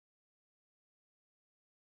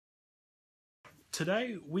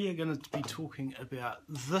Today we are going to be talking about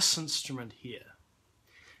this instrument here.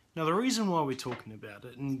 Now the reason why we're talking about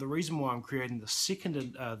it, and the reason why I'm creating the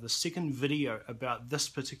second video about this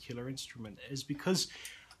particular instrument, is because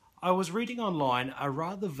I was reading online a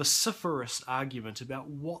rather vociferous argument about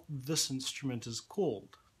what this instrument is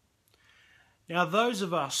called. Now those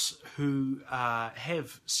of us who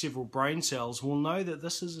have several brain cells will know that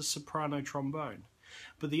this is a soprano trombone.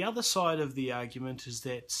 But the other side of the argument is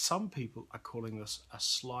that some people are calling this a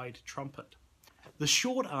slide trumpet. The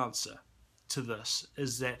short answer to this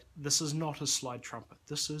is that this is not a slide trumpet.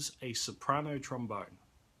 This is a soprano trombone.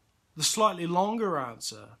 The slightly longer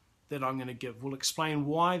answer that I'm going to give will explain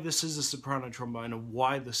why this is a soprano trombone and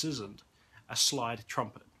why this isn't a slide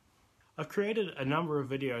trumpet. I've created a number of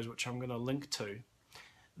videos which I'm going to link to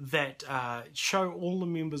that show all the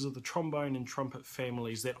members of the trombone and trumpet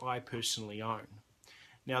families that I personally own.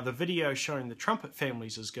 Now the video showing the trumpet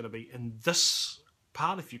families is going to be in this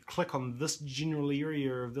part if you click on this general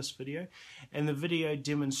area of this video, and the video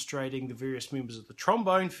demonstrating the various members of the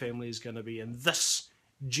trombone family is going to be in this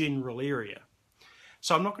general area.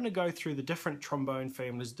 So I'm not going to go through the different trombone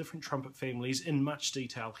families, different trumpet families in much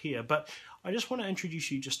detail here, but I just want to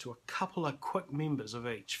introduce you just to a couple of quick members of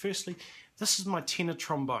each. Firstly, this is my tenor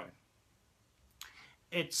trombone.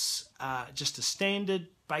 It's just a standard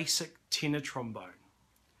basic tenor trombone.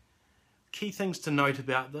 Key things to note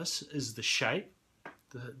about this is the shape.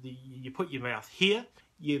 You put your mouth here,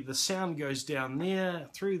 the sound goes down there,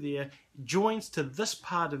 through there, joins to this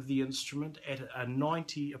part of the instrument at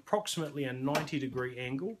approximately a 90-degree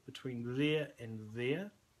angle between there and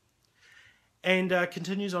there, and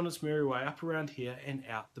continues on its merry way up around here and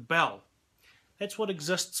out the bell. That's what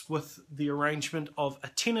exists with the arrangement of a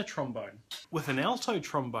tenor trombone. With an alto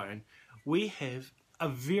trombone, we have a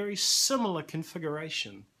very similar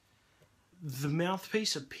configuration. The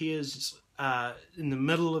mouthpiece appears in the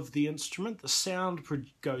middle of the instrument. The sound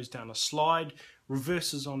goes down a slide,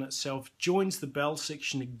 reverses on itself, joins the bell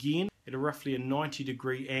section again at roughly a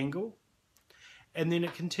 90-degree angle, and then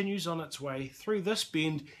it continues on its way through this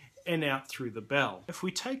bend and out through the bell. If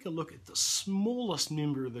we take a look at the smallest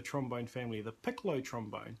member of the trombone family, the piccolo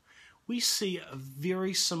trombone, we see a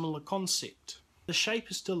very similar concept. The shape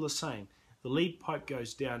is still the same. The lead pipe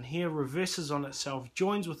goes down here, reverses on itself,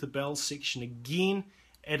 joins with the bell section again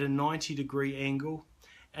at a 90-degree angle,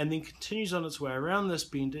 and then continues on its way around this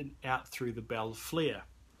bend and out through the bell flare.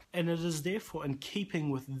 And it is therefore in keeping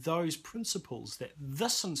with those principles that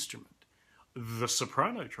this instrument, the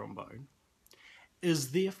soprano trombone,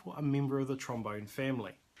 is therefore a member of the trombone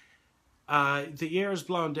family. The air is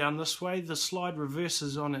blown down this way, the slide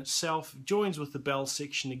reverses on itself, joins with the bell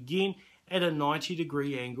section again at a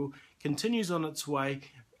 90-degree angle, continues on its way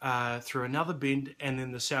through another bend, and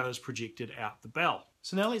then the sound is projected out the bell.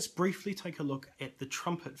 So now let's briefly take a look at the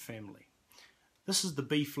trumpet family. This is the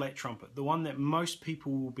B-flat trumpet, the one that most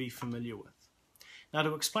people will be familiar with. Now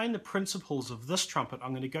to explain the principles of this trumpet,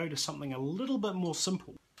 I'm going to go to something a little bit more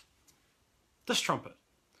simple. This trumpet.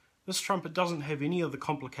 This trumpet doesn't have any of the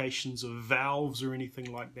complications of valves or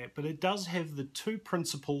anything like that, but it does have the two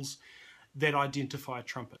principles that identify a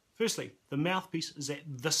trumpet. Firstly, the mouthpiece is at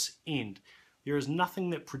this end. There is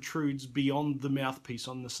nothing that protrudes beyond the mouthpiece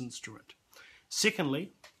on this instrument.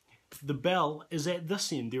 Secondly, the bell is at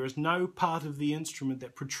this end. There is no part of the instrument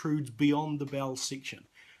that protrudes beyond the bell section.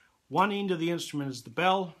 One end of the instrument is the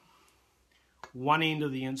bell, one end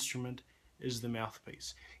of the instrument is the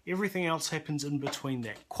mouthpiece. Everything else happens in between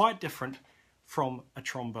that, quite different from a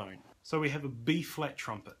trombone. So we have a B-flat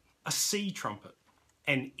trumpet, a C trumpet,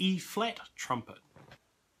 an E-flat trumpet,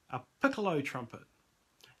 a piccolo trumpet.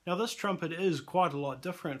 Now this trumpet is quite a lot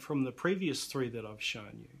different from the previous three that I've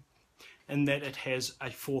shown you, in that it has a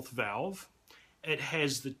fourth valve, it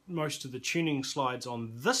has most of the tuning slides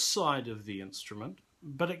on this side of the instrument,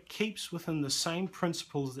 but it keeps within the same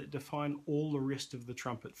principles that define all the rest of the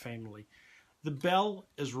trumpet family. The bell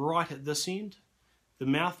is right at this end, the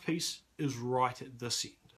mouthpiece is right at this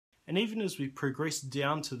end. And even as we progress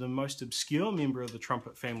down to the most obscure member of the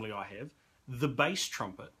trumpet family I have, the bass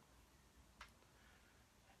trumpet,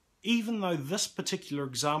 even though this particular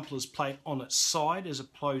example is played on its side as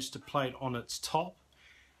opposed to played on its top,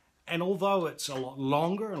 and although it's a lot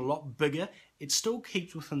longer and a lot bigger, it still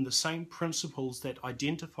keeps within the same principles that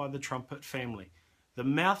identify the trumpet family. The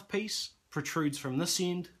mouthpiece protrudes from this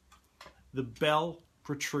end, the bell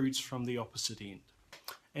protrudes from the opposite end.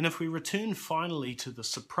 And if we return finally to the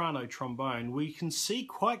soprano trombone, we can see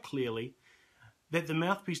quite clearly that the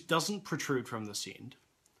mouthpiece doesn't protrude from this end,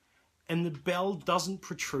 and the bell doesn't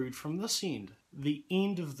protrude from this end. The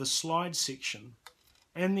end of the slide section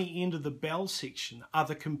and the end of the bell section are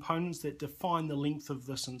the components that define the length of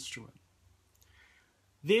this instrument.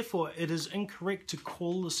 Therefore, it is incorrect to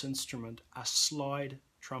call this instrument a slide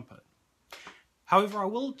trumpet. However, I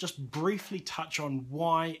will just briefly touch on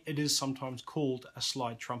why it is sometimes called a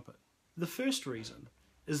slide trumpet. The first reason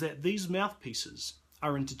is that these mouthpieces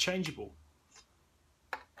are interchangeable.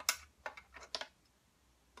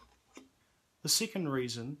 The second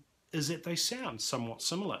reason is that they sound somewhat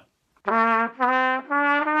similar.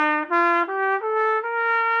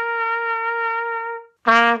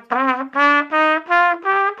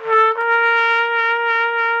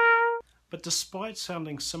 But despite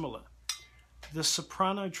sounding similar, the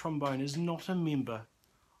soprano trombone is not a member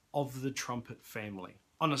of the trumpet family.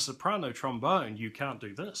 On a soprano trombone, you can't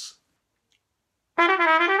do this.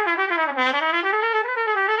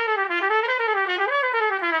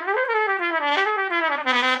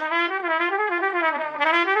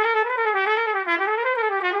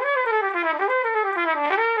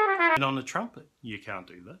 And on a trumpet, you can't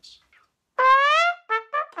do this.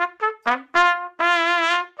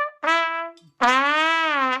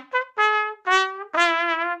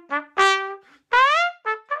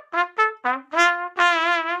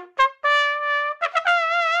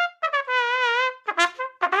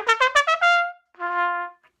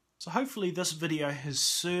 So hopefully this video has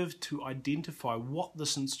served to identify what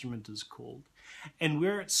this instrument is called and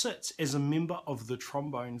where it sits as a member of the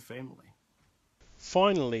trombone family.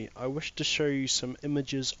 Finally, I wish to show you some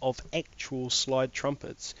images of actual slide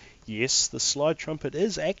trumpets. Yes, the slide trumpet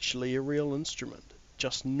is actually a real instrument,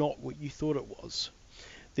 just not what you thought it was.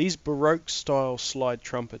 These Baroque style slide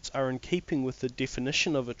trumpets are in keeping with the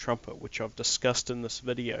definition of a trumpet which I've discussed in this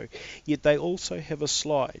video, yet they also have a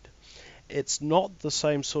slide. It's not the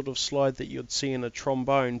same sort of slide that you'd see in a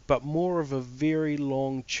trombone, but more of a very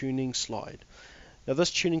long tuning slide. Now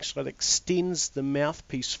this tuning slide extends the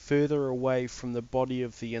mouthpiece further away from the body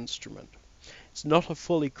of the instrument. It's not a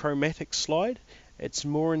fully chromatic slide, it's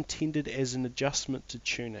more intended as an adjustment to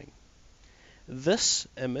tuning. This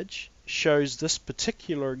image shows this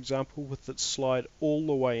particular example with its slide all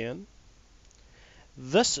the way in.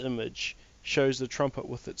 This image shows the trumpet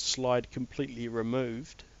with its slide completely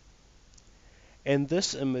removed. And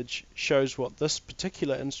this image shows what this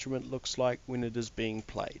particular instrument looks like when it is being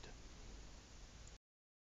played.